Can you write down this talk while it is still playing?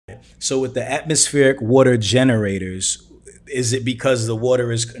So with the atmospheric water generators, is it because the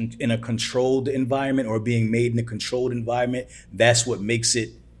water is in a controlled environment or being made in a controlled environment? That's what makes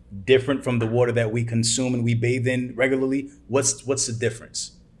it different from the water that we consume and we bathe in regularly? What's the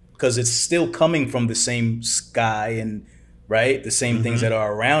difference? Because it's still coming from the same sky and right, the same things that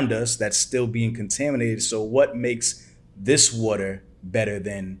are around us that's still being contaminated. So what makes this water better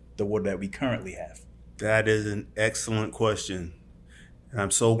than the water that we currently have? That is an excellent question. And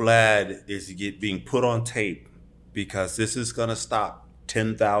I'm so glad it's being put on tape because this is going to stop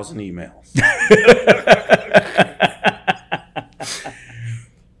 10,000 emails.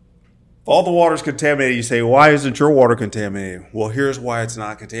 If all the water is contaminated, you say, why isn't your water contaminated? Well, here's why it's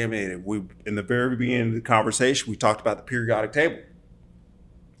not contaminated. In the very beginning of the conversation, we talked about the periodic table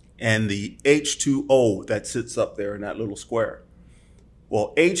and the H2O that sits up there in that little square.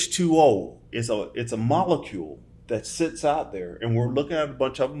 Well, H2O it's a molecule that sits out there, and we're looking at a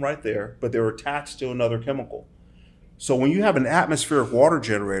bunch of them right there, but they're attached to another chemical. So when you have an atmospheric water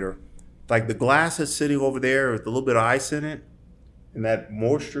generator, like the glass that's sitting over there with a little bit of ice in it, and that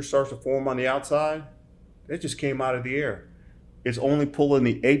moisture starts to form on the outside, that just came out of the air. It's only pulling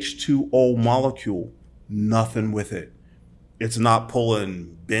the H2O molecule, nothing with it. It's not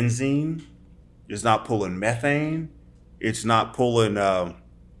pulling benzene. It's not pulling methane. It's not pulling methyl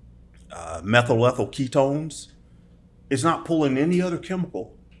ethyl ketones. It's not pulling any other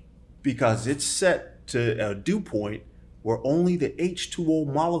chemical because it's set to a dew point where only the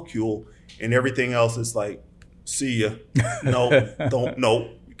H2O molecule and everything else is like, see ya. No, don't,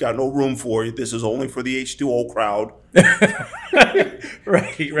 no. Got no room for you. This is only for the H2O crowd.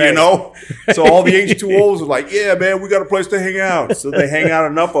 Right. You know? So all the H2Os are like, yeah, man, we got a place to hang out. So they hang out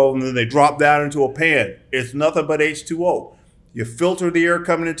enough of them, and then they drop down into a pan. It's nothing but H2O. You filter the air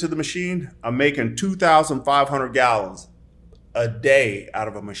coming into the machine. I'm making 2,500 gallons a day out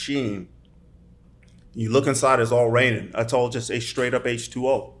of a machine. You look inside, it's all raining. That's all just a straight up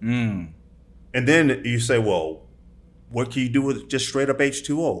H2O. And then you say, well, what can you do with just straight up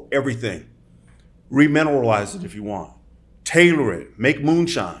H2O? Everything. Remineralize it if you want. Tailor it. Make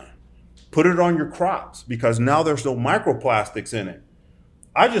moonshine. Put it on your crops because now there's no microplastics in it.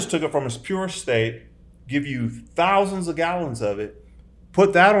 I just took it from its pure state, give you thousands of gallons of it,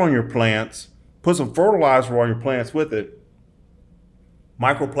 put that on your plants, put some fertilizer on your plants with it.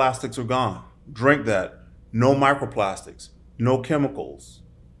 Microplastics are gone. Drink that. No microplastics. No chemicals.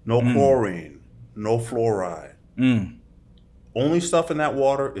 No chlorine. No fluoride. Only stuff in that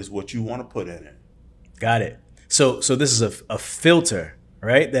water is what you want to put in it. Got it. So this is a filter,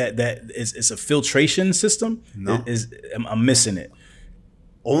 right? It's a filtration system. No. I'm missing it.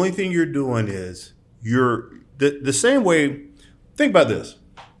 Only thing you're doing is the same way. Think about this.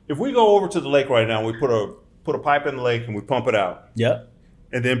 If we go over to the lake right now, we put a pipe in the lake and we pump it out. Yep.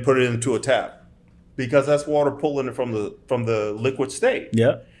 And then put it into a tap because that's water pulling it from the liquid state.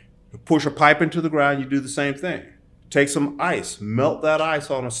 Yep. Push a pipe into the ground, you do the same thing. Take some ice, melt that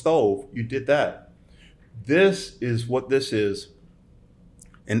ice on a stove, you did that. This is what this is.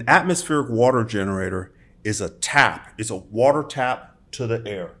 An atmospheric water generator is a tap. It's a water tap to the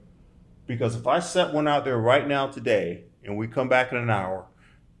air. Because if I set one out there right now today and we come back in an hour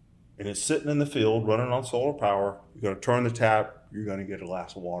and it's sitting in the field running on solar power, you're going to turn the tap, you're going to get a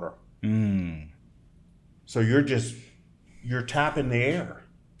glass of water. So you're tapping the air.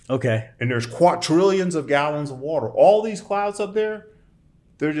 Okay. And there's quadrillions of gallons of water. All these clouds up there,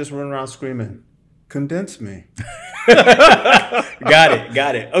 they're just running around screaming, condense me.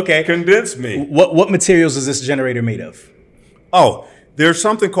 Got it. Okay. Condense me. What materials is this generator made of? Oh, there's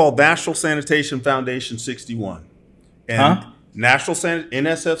something called National Sanitation Foundation 61. And National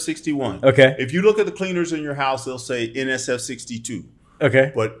NSF 61. Okay. If you look at the cleaners in your house, they'll say NSF 62.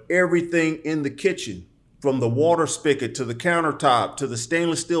 Okay. But everything in the kitchen, from the water spigot to the countertop to the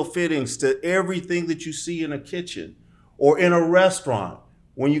stainless steel fittings to everything that you see in a kitchen or in a restaurant,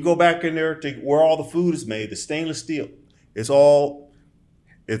 when you go back in there to where all the food is made, the stainless steel, it's all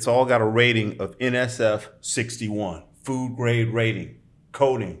got a rating of NSF 61, food grade rating,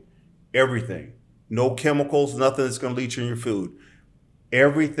 coating, everything. No chemicals, nothing that's going to leach in your food.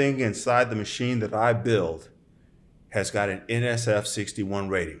 Everything inside the machine that I build has got an NSF 61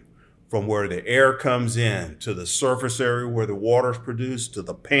 rating. From where the air comes in to the surface area where the water is produced to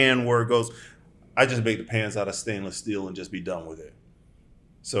the pan where it goes. I just make the pans out of stainless steel and just be done with it.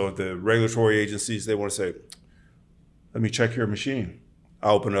 So if the regulatory agencies, they want to say, let me check your machine.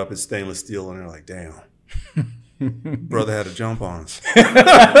 I open it up, it's stainless steel, and they're like, damn. Brother had to jump on us.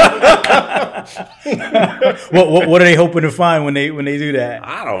 What are they hoping to find when they do that?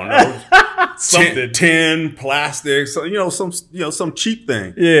 I don't know. Something. Tin, plastic, so, some cheap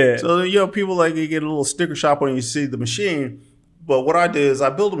thing. Yeah. So, people like you get a little sticker shop when you see the machine. But what I did is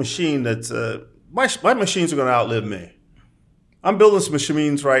I built a machine that's, my machines are going to outlive me. I'm building some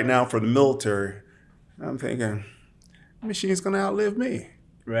machines right now for the military. I'm thinking, the machine's going to outlive me.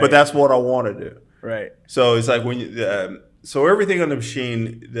 Right. But that's what I want to do. Right. So it's like when you, so everything on the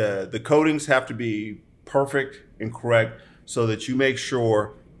machine, the coatings have to be perfect and correct so that you make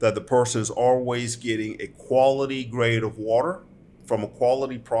sure that the person is always getting a quality grade of water from a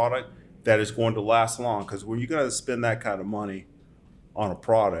quality product that is going to last long. Because when you're going to spend that kind of money on a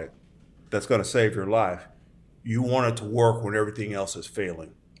product that's going to save your life, you want it to work when everything else is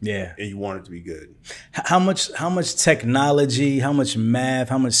failing. Yeah. And you want it to be good. How much technology, how much math,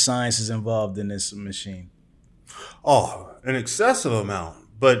 how much science is involved in this machine? Oh, an excessive amount.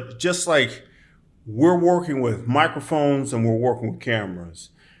 But just like we're working with microphones and we're working with cameras.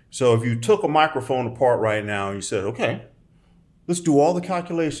 So if you took a microphone apart right now and you said, okay, let's do all the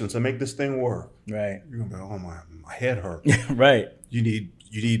calculations and make this thing work. Right. You're gonna be, oh my head hurts. Right. You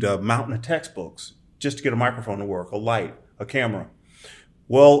need a mountain of textbooks just to get a microphone to work, a light, a camera.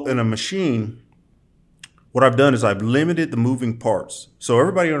 Well, in a machine, what I've done is I've limited the moving parts. So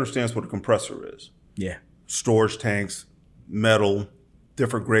everybody understands what a compressor is. Yeah. Storage tanks, metal,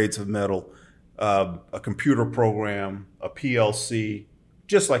 different grades of metal, a computer program, a PLC,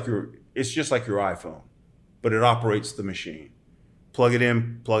 it's just like your iPhone, but it operates the machine. Plug it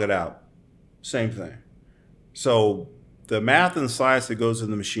in, plug it out. Same thing. So the math and science that goes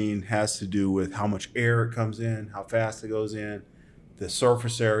in the machine has to do with how much air it comes in, how fast it goes in, the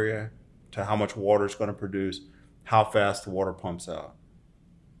surface area to how much water it's going to produce, how fast the water pumps out.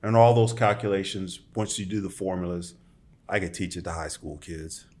 And all those calculations, once you do the formulas, I could teach it to high school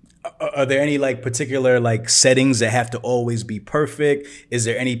kids. Are there any particular settings that have to always be perfect? Is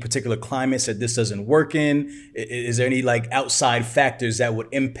there any particular climates that this doesn't work in? Is there any outside factors that would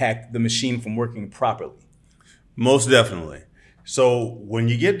impact the machine from working properly? Most definitely. So when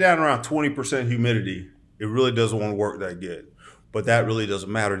you get down around 20% humidity, it really doesn't want to work that good. But that really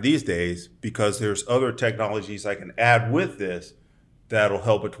doesn't matter these days because there's other technologies I can add with this that'll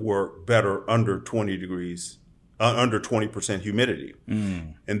help it to work better under 20 degrees, under 20% humidity.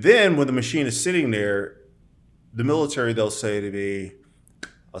 Mm. And then when the machine is sitting there, the military, they'll say to me,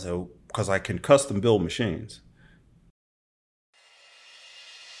 I'll say, because I can custom build machines.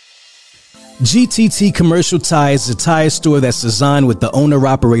 GTT Commercial Tire is a tire store that's designed with the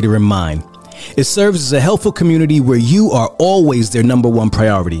owner-operator in mind. It serves as a helpful community where you are always their number one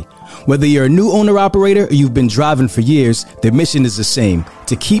priority. Whether you're a new owner-operator or you've been driving for years, their mission is the same,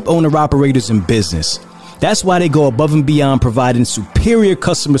 to keep owner-operators in business. That's why they go above and beyond providing superior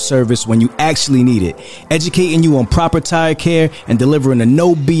customer service when you actually need it, educating you on proper tire care and delivering a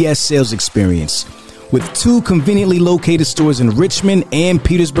no BS sales experience. With 2 conveniently located stores in Richmond and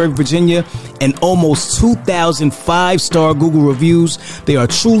Petersburg, Virginia, and almost 2,000 5-star Google reviews, they are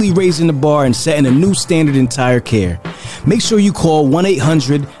truly raising the bar and setting a new standard in tire care. Make sure you call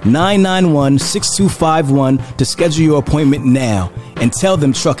 1-800-991-6251 to schedule your appointment now and tell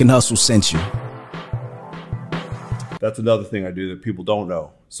them Truck and Hustle sent you. That's another thing I do that people don't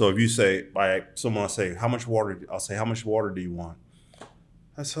know. So if you say, someone will say, how much water do you want?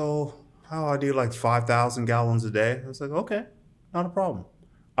 I say, I do 5,000 gallons a day. I was like, okay, not a problem.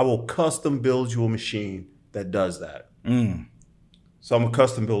 I will custom build you a machine that does that. Mm. So I'm a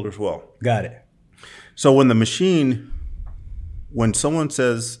custom builder as well. Got it. So when someone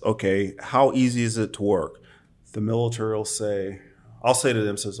says, okay, how easy is it to work? The military will say, I'll say to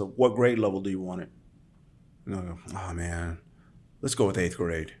them, so what grade level do you want it? And they'll go, oh man, let's go with 8th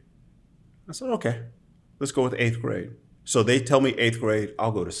grade. I said, okay, let's go with 8th grade. So they tell me 8th grade,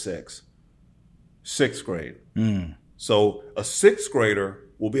 I'll go to 6th grade. Mm. So a 6th grader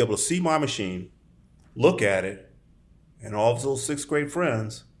will be able to see my machine, look at it, and all of those 6th grade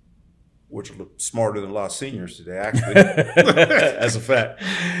friends, which are smarter than a lot of seniors today, actually, as a fact,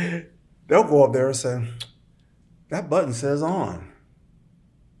 they'll go up there and say, that button says on.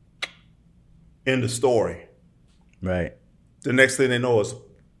 End of story. Right. The next thing they know is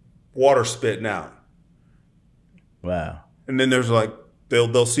water spitting out. Wow. And then there's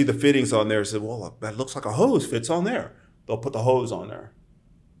they'll see the fittings on there and say, well, that looks like a hose fits on there. They'll put the hose on there.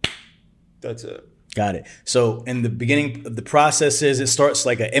 That's it. Got it. So in the beginning of the process this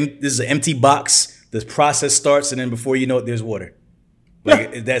is an empty box. The process starts, and then before you know it, there's water.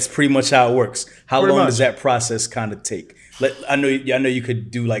 That's pretty much how it works. How long does that process kind of take? I know you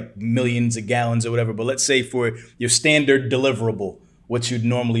could do like millions of gallons or whatever, but let's say for your standard deliverable, what you'd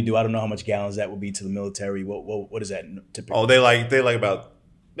normally do, I don't know how much gallons that would be to the military. What is that typically? Oh, they like about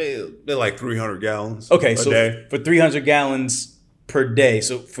they like 300 gallons. Okay, a so day. for 300 gallons per day,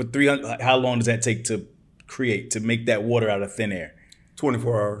 so for 300, how long does that take to make that water out of thin air?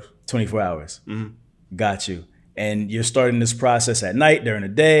 24 hours. 24 hours. Mm-hmm. Got you. And you're starting this process at night, during the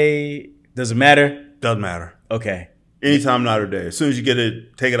day. Doesn't matter? Doesn't matter. Okay. Anytime, night or day. As soon as you get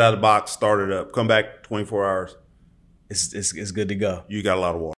it, take it out of the box, start it up, come back 24 hours. It's good to go. You got a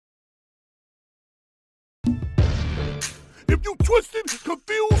lot of water. If you twisted,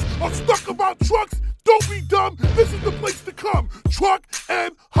 confused, or stuck about trucks, don't be dumb. This is the place to come. Truck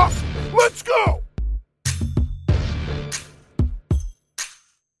and Hustle. Let's go.